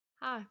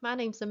Hi, my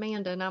name's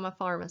Amanda and I'm a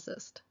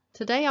pharmacist.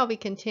 Today I'll be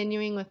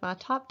continuing with my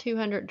top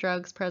 200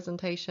 drugs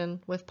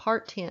presentation with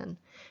Part 10,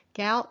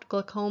 Gout,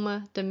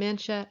 Glaucoma,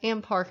 Dementia,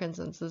 and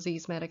Parkinson's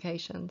Disease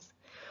medications.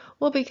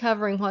 We'll be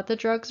covering what the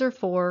drugs are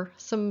for,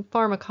 some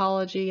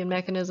pharmacology and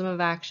mechanism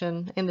of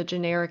action, and the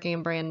generic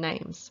and brand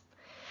names.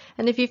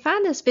 And if you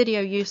find this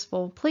video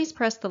useful, please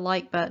press the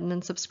like button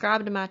and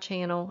subscribe to my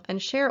channel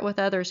and share it with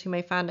others who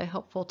may find it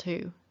helpful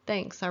too.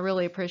 Thanks, I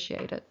really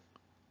appreciate it.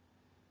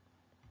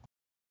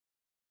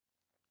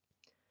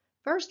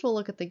 First, we'll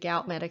look at the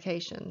gout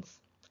medications.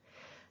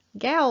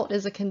 Gout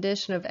is a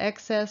condition of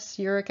excess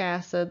uric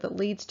acid that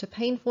leads to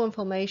painful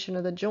inflammation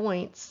of the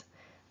joints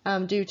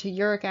due to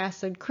uric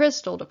acid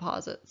crystal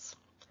deposits.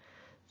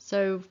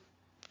 So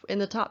in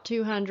the top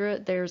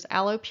 200, there's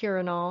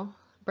allopurinol,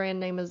 brand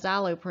name is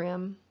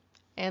Xyloprim,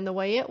 and the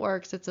way it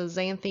works, it's a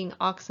xanthine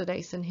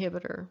oxidase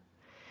inhibitor.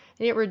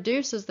 And it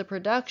reduces the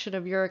production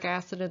of uric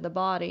acid in the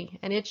body,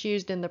 and it's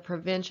used in the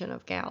prevention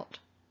of gout.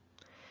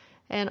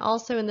 And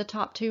also in the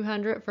top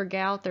 200 for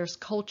gout, there's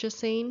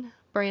colchicine,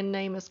 brand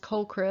name is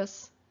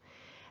Colchris,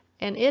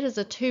 and it is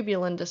a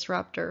tubulin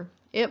disruptor.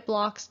 It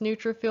blocks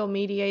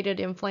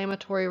neutrophil-mediated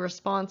inflammatory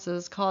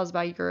responses caused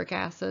by uric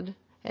acid,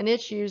 and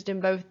it's used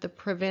in both the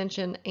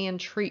prevention and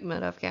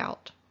treatment of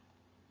gout.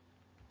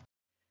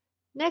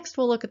 Next,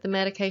 we'll look at the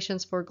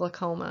medications for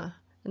glaucoma,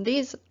 and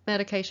these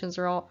medications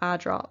are all eye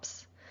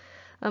drops.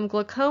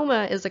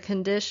 Glaucoma is a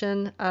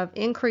condition of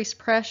increased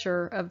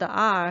pressure of the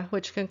eye,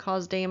 which can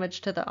cause damage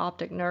to the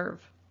optic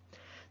nerve.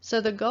 So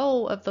the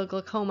goal of the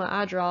glaucoma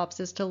eye drops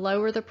is to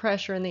lower the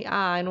pressure in the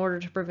eye in order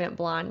to prevent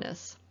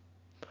blindness.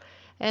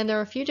 And there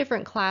are a few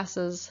different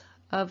classes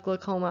of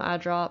glaucoma eye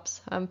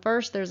drops.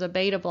 First, there's a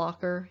beta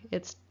blocker.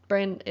 It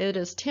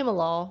is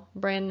Timolol,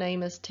 brand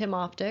name is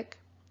Timoptic.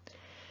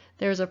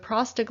 There's a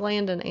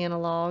prostaglandin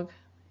analog.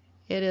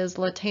 It is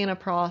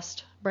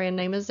latanoprost, brand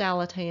name is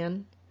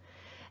Zalatan.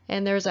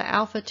 And there's an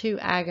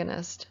alpha-2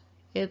 agonist.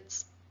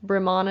 It's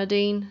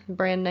brimonidine,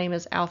 brand name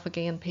is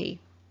Alpha-GAN-P.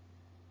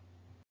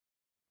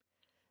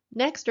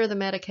 Next are the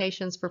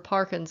medications for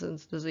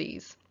Parkinson's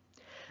disease.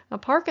 Now,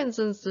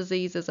 Parkinson's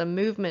disease is a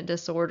movement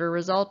disorder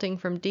resulting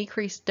from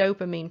decreased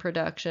dopamine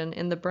production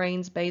in the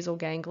brain's basal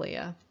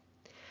ganglia.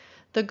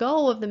 The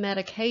goal of the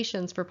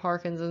medications for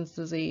Parkinson's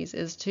disease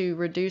is to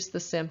reduce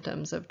the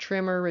symptoms of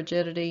tremor,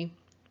 rigidity,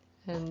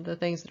 and the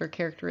things that are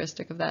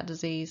characteristic of that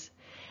disease.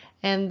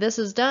 And this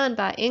is done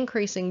by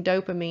increasing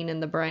dopamine in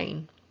the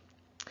brain.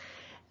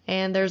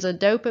 And there's a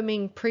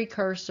dopamine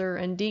precursor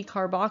and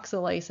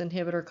decarboxylase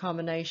inhibitor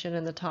combination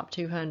in the top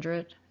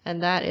 200,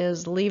 and that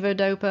is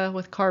levodopa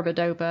with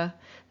carbidopa,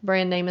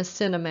 brand name is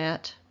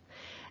Cinemet.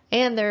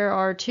 And there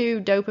are two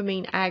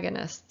dopamine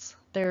agonists.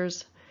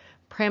 There's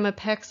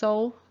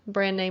pramipexole,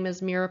 brand name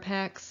is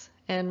Mirapex,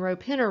 and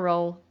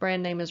ropinirole,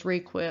 brand name is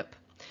Requip.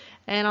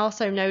 And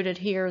also noted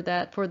here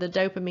that for the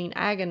dopamine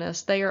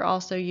agonists, they are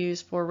also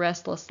used for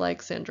restless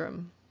leg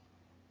syndrome.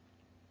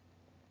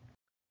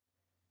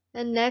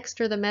 And next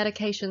are the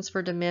medications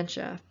for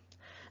dementia.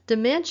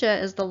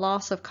 Dementia is the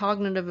loss of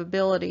cognitive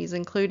abilities,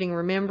 including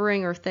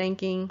remembering or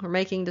thinking or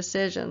making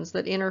decisions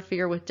that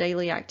interfere with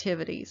daily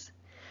activities.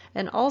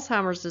 And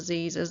Alzheimer's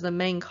disease is the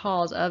main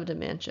cause of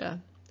dementia.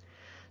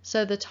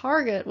 So the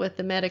target with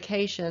the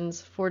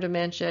medications for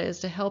dementia is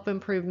to help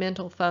improve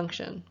mental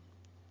function.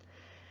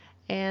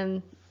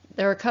 And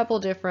there are a couple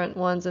different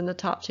ones in the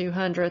top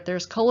 200.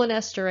 There's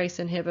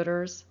cholinesterase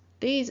inhibitors.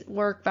 These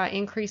work by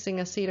increasing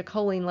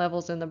acetylcholine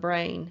levels in the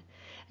brain.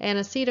 And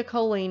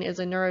acetylcholine is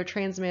a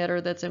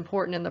neurotransmitter that's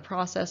important in the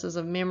processes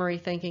of memory,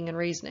 thinking, and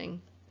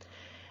reasoning.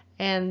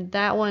 And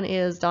that one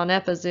is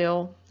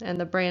donepezil, and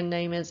the brand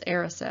name is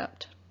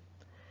Aricept.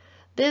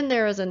 Then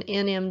there is an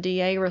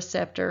NMDA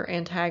receptor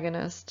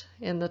antagonist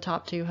in the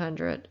top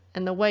 200.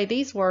 And the way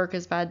these work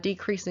is by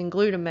decreasing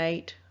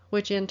glutamate,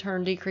 which in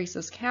turn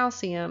decreases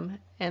calcium,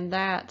 and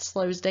that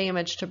slows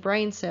damage to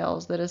brain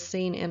cells that is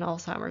seen in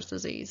Alzheimer's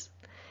disease.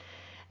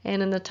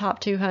 And in the top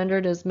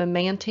 200 is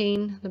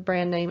memantine. The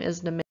brand name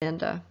is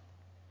Namenda.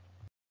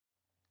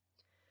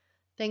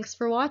 Thanks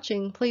for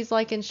watching. Please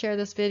like and share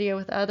this video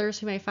with others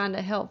who may find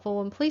it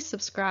helpful, and please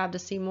subscribe to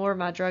see more of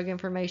my drug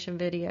information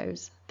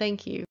videos.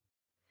 Thank you.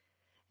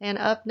 And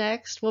up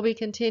next, we'll be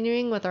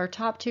continuing with our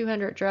top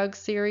 200 drugs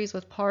series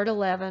with part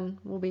 11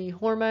 will be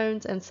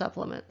hormones and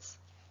supplements.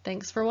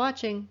 Thanks for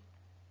watching.